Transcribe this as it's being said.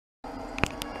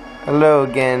Hello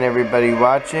again, everybody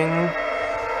watching.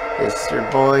 It's your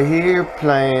boy here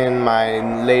playing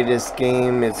my latest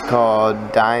game. It's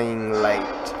called Dying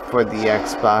Light for the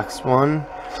Xbox One.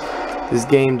 This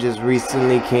game just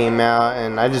recently came out,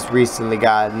 and I just recently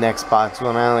got an Xbox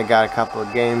One. I only got a couple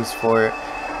of games for it.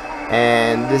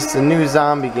 And this is a new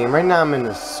zombie game. Right now I'm in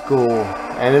a school,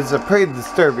 and it's a pretty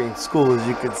disturbing school, as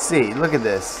you can see. Look at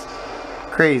this.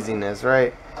 Craziness,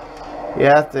 right? You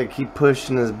have to keep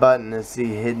pushing this button to see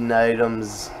hidden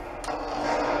items.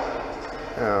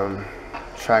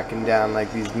 Tracking down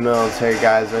like these military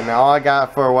guys right now. All I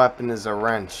got for a weapon is a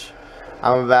wrench.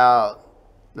 I'm about,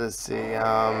 let's see,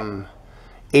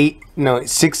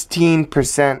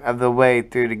 16% of the way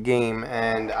through the game,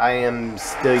 and I am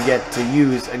still yet to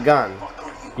use a gun.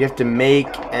 You have to make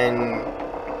and,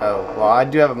 oh, well, I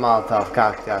do have a Molotov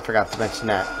cocktail. I forgot to mention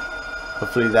that.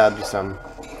 Hopefully that'll do something.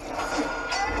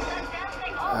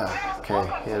 Okay,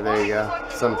 yeah, there you go.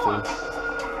 Something.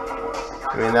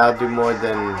 I mean, that'll do more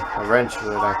than a wrench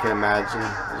would, I can imagine.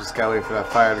 I just gotta wait for that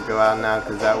fire to go out now,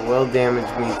 because that will damage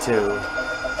me too.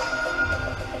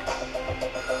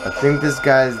 I think this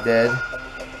guy's dead.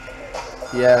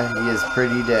 Yeah, he is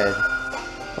pretty dead.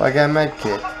 Well, I got a med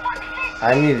kit.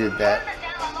 I needed that.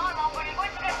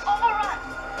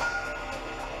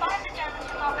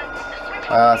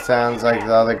 Sounds like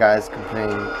the other guys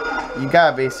complaining. You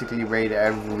gotta basically raid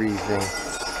everything.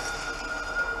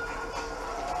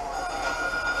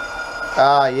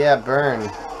 Yeah, burn.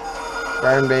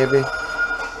 Burn, baby.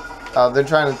 Oh, they're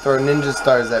trying to throw ninja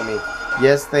stars at me.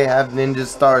 Yes, they have ninja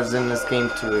stars in this game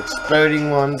too.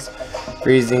 Exploding ones,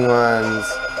 freezing ones,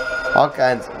 all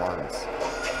kinds of ones.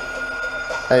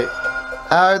 Hey,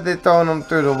 how are they throwing them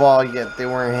through the wall yet they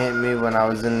weren't hitting me when I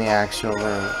was in the actual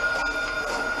room?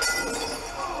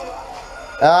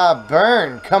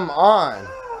 Burn, come on.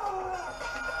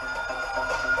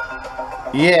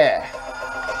 Yeah.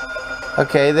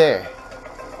 Okay, there.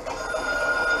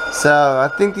 So, I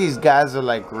think these guys are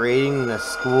like raiding the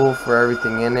school for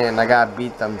everything in it, and I gotta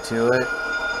beat them to it.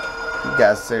 You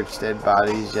gotta search dead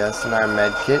bodies, yes, and our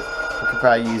med kit. We could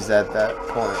probably use that at that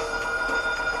point.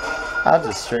 I'll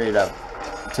just straight up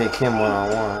take him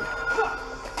one-on-one.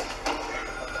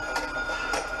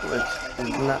 Which is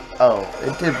not, oh,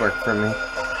 it did work for me.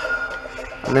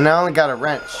 I mean, I only got a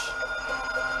wrench.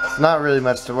 It's not really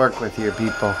much to work with here,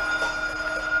 people.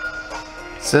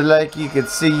 So like you can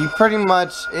see, you pretty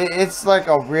much, it's like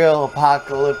a real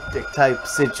apocalyptic type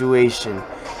situation.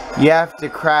 You have to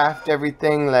craft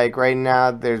everything. Like right now,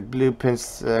 there's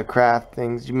blueprints to craft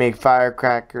things. You make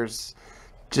firecrackers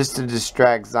just to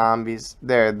distract zombies.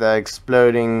 There, the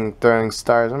exploding, throwing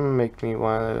stars. I'm gonna make me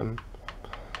one of them.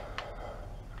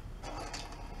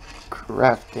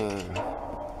 Crafting.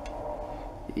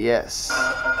 Yes,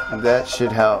 that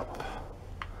should help.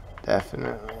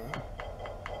 Definitely.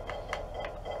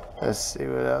 Let's see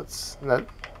what else. That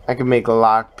I can make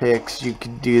lock picks. You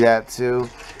could do that too.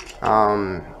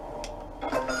 Oh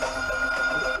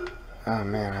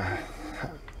man,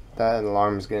 that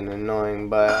alarm's getting annoying.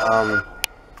 But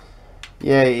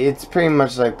yeah, it's pretty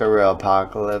much like the real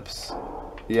apocalypse.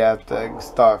 You have to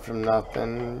start from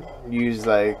nothing. Use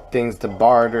like things to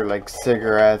barter, like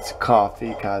cigarettes,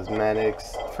 coffee,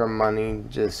 cosmetics for money.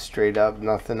 Just straight up,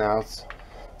 nothing else.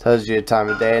 Tells you the time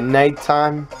of day. At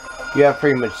nighttime, you have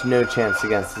pretty much no chance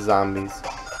against the zombies.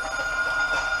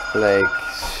 Like,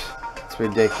 it's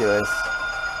ridiculous.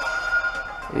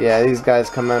 Yeah, these guys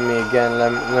come at me again.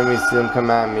 Let me see them come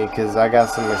at me, because I got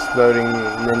some exploding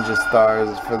ninja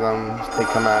stars for them. They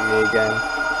come at me again.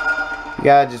 You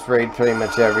gotta just raid pretty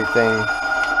much everything.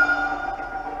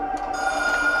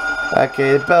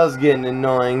 Okay, the bell's getting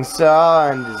annoying, so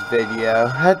I'll end this video.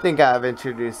 I think I've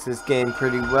introduced this game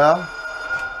pretty well.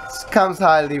 This comes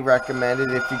highly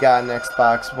recommended if you got an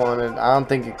Xbox One, and I don't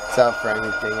think it's out for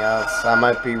anything else. I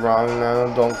might be wrong though.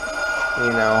 Don't,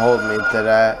 hold me to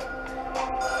that.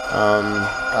 I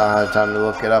don't have time to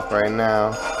look it up right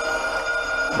now.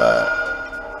 But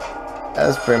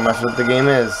that's pretty much what the game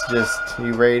is. Just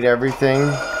you raid everything,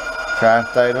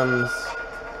 craft items,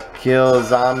 kill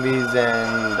zombies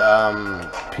and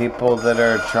people that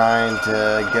are trying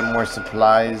to get more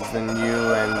supplies than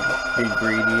you and be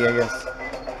greedy, I guess.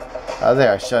 Oh,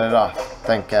 there, I shut it off.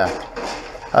 Thank God.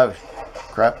 Oh,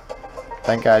 crap.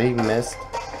 Thank God he missed.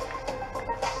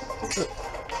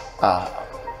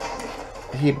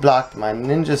 He blocked my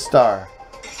ninja star.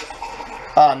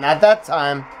 Oh, not that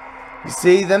time. You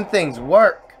see, them things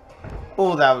work.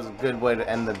 Oh, that was a good way to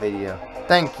end the video.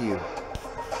 Thank you.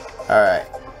 Alright.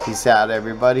 Peace out,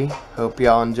 everybody. Hope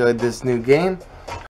y'all enjoyed this new game.